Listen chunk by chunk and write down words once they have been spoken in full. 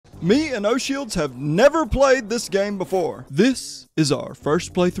Me and Oshields have never played this game before. This is our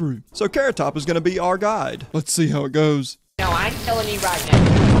first playthrough. So Carrottop is gonna be our guide. Let's see how it goes. No, I'm telling you right now.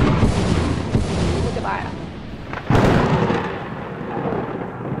 Look at that.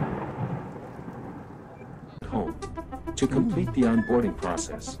 Home. To complete the onboarding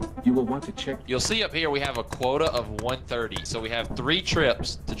process, you will want to check. You'll see up here we have a quota of 130, so we have 3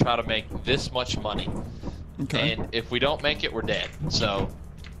 trips to try to make this much money. Okay. And if we don't make it, we're dead. So.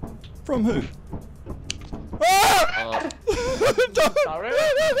 From who? Ah! Sorry.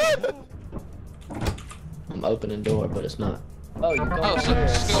 I'm opening door, but it's not. Oh, you're going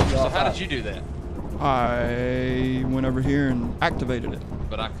so how did you do that? I went over here and activated it.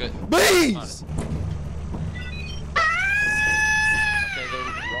 But I couldn't. Bees! Okay, they're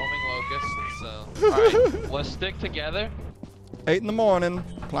roaming locusts, so. Alright, let's stick together. 8 in the morning,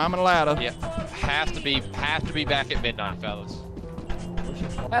 climbing a ladder. Yeah, have to be back at midnight, fellas.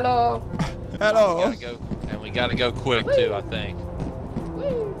 Hello. Hello. We gotta go quick too, I think.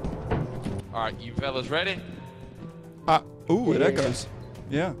 Alright, you fellas ready? Ooh, it echoes.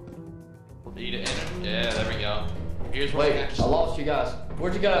 Yeah. Need it. Yeah, there we go. Here's Wait, where I lost you guys.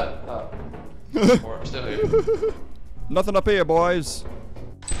 Where'd you go? Oh. I'm still here. Nothing up here, boys.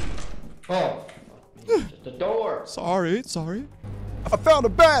 Oh. Just a door. Sorry. I found a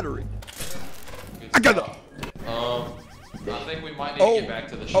battery. I got it. I think we might need to get back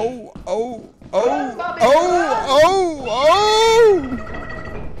to the ship. Oh.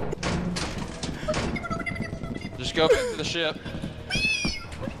 Just go back to the ship.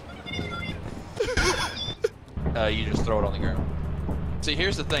 You just throw it on the ground. See,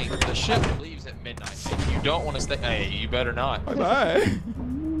 here's the thing. The ship leaves at midnight. If you don't want to stay, hey, you better not. Bye-bye.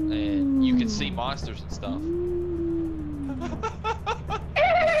 And you can see monsters and stuff.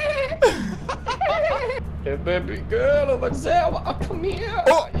 Hey, baby girl, what's up? Come here.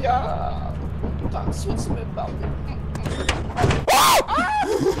 Oh. Yeah. That's what's me about it.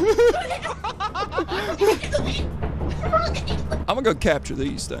 I'm gonna go capture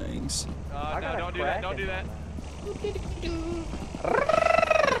these things. No, don't do that. Don't do that.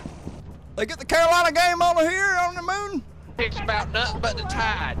 They get the Carolina game over here on the moon. It's about nothing but the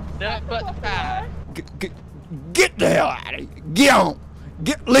tide. Nothing but the tide. Get the hell out of here. Get on.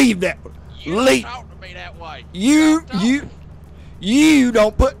 Leave that. You Leave. don't talk to me that way. You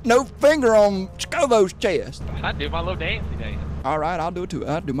don't put no finger on Scovo's chest. I do my little dancey dance. All right, I'll do it too.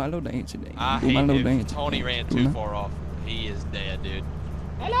 I'll do my little dancey dance. I do my hate little dude. dance. Tony ran too far off. He is dead, dude.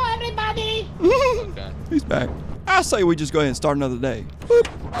 Hello, everybody. Okay. He's back. I say we just go ahead and start another day. Boop.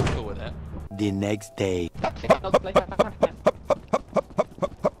 I'm cool with that. The next day.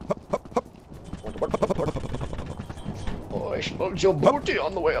 Oh, I smelled your booty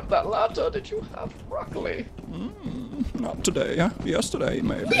on the way up that ladder. Did you have broccoli? Not today. Huh? Yesterday,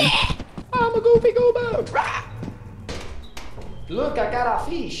 maybe. I'm a goofy goober. Look, I got a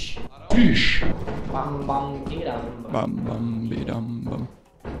fish. Fish. Bum bum dee dum. Bum bum be dum bum.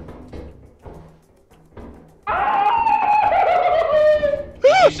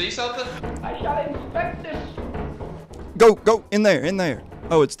 Did you see something? I shall inspect this. Go in there.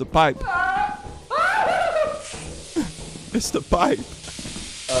 Oh, it's the pipe. It's the pipe.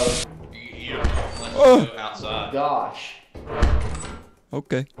 You don't go outside. Gosh.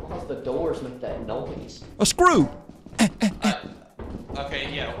 Okay. Why's the doors make that noise? A screw. Okay,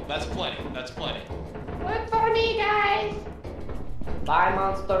 yeah, that's plenty. That's plenty. Look for me, guys. Bye,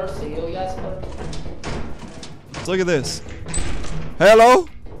 monster. See you, yes. Let's look at this. Hello.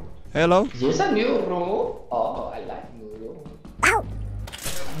 Is this a new room? Oh, I like new room.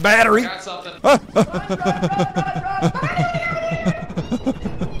 Battery. Got something.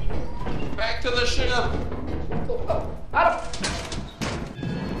 Back to the ship.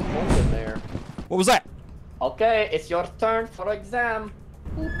 Hold in there. What was that? Okay, it's your turn for exam.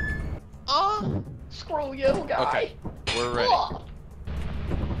 Screw you, guy. Okay, we're ready.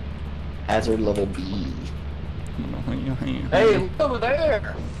 Hazard level B. Hey, look over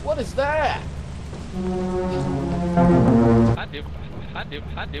there. What is that? I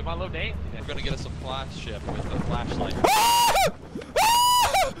do my little dance. We're gonna get a supply ship with a flashlight.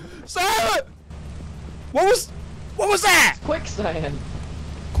 Silent! What was that? Quicksand.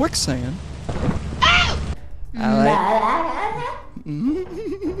 Quicksand?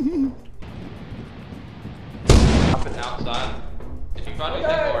 Drop it outside. If you find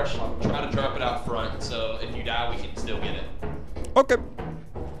anything large, try to drop it out front. So if you die, we can still get it. Okay.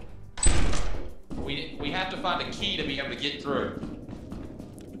 We have to find a key to be able to get through.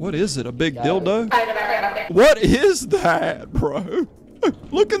 What is it? A big dildo? What is that, bro?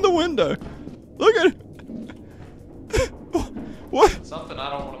 Look in the window. Look at it. What? Something I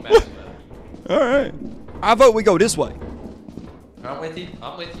don't want to mess with. All right. I vote we go this way. I'm with you.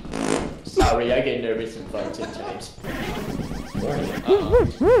 I'm with you. Sorry, I get nervous in fights sometimes. Oh,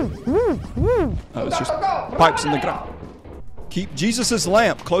 it's just pipes in the ground. Keep Jesus'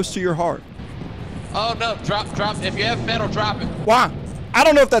 lamp close to your heart. Oh no! Drop. If you have metal, drop it. Why? I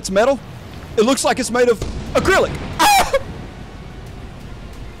don't know if that's metal. It looks like it's made of acrylic. Ah!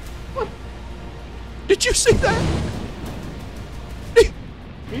 What? Did you see that?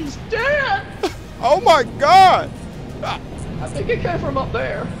 He's dead! Oh my God! I think it came from up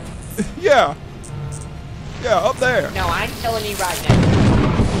there. Yeah. Yeah, up there. No, I'm telling you right now.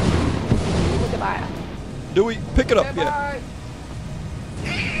 Look at that. Do we pick it up? Yeah. Bye.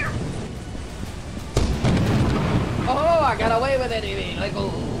 Oh, I got away with it, you mean? Like,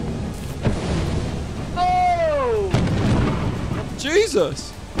 oh. Oh!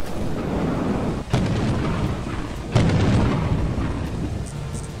 Jesus.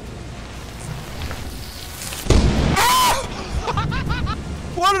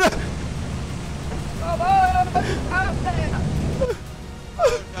 What did I? Oh, out there!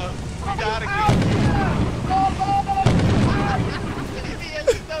 No, you gotta get.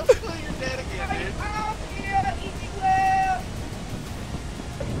 You're dead again, dude.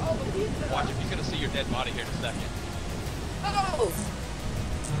 Watch if you're gonna see your dead body here in a second.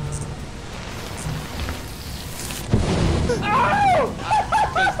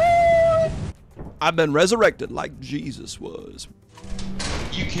 I've been resurrected like Jesus was.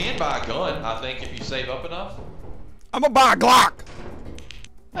 You can buy a gun, I think, if you save up enough. I'm gonna buy a Glock.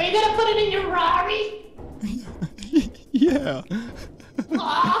 Are you gonna put it in your Rari? Yeah.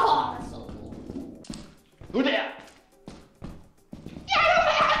 Oh, so cool. Who there?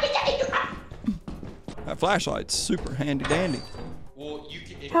 That flashlight's super handy dandy. Well, you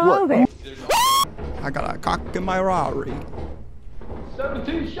can. If Hello there. there's I got a cock in my Rari.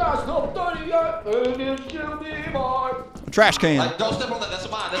 17 shots, no 30 yards, and it should be more. A trash can. like, don't step on that. That's a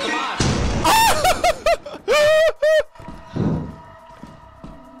mine. That's a mine.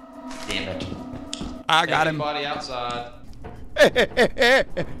 Damn it. I got him. Body outside.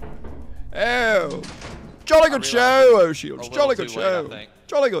 Oh. Jolly good show, Oshields. A Jolly little good too late, I show. think.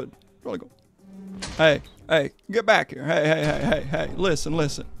 Jolly good. Jolly good. Hey, get back here. Hey. Listen. Or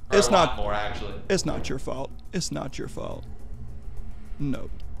It's a lot not. more actually. It's not your fault. It's not your fault. No.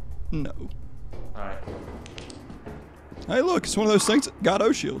 All right. Hey, look, it's one of those things that got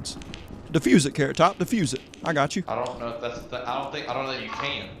Oshields. Defuse it, Carrottop. Defuse it. I got you. I don't know if that's. I don't know that you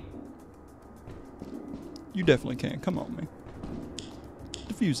can. You definitely can. Come on, man.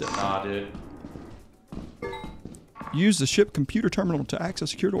 Defuse it. Nah, dude. Use the ship computer terminal to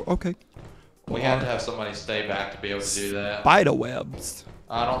access secure door. Okay. We have to have somebody stay back to be able to do that. Spider webs.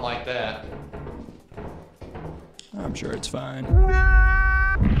 I don't like that. I'm sure it's fine.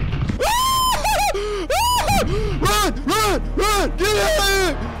 Run! Get out of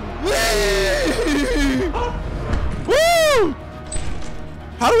here! Woo!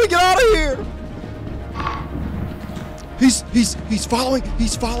 How do we get out of here? He's following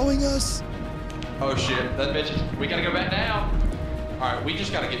us. Oh shit! That bitch is. We gotta go back now. All right, we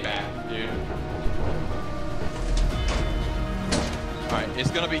just gotta get back, dude. All right,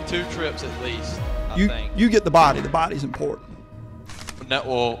 it's gonna be 2 trips at least. I think. You get the body. The body's important. No,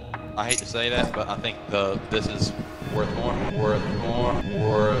 well, I hate to say that, but I think this is worth more.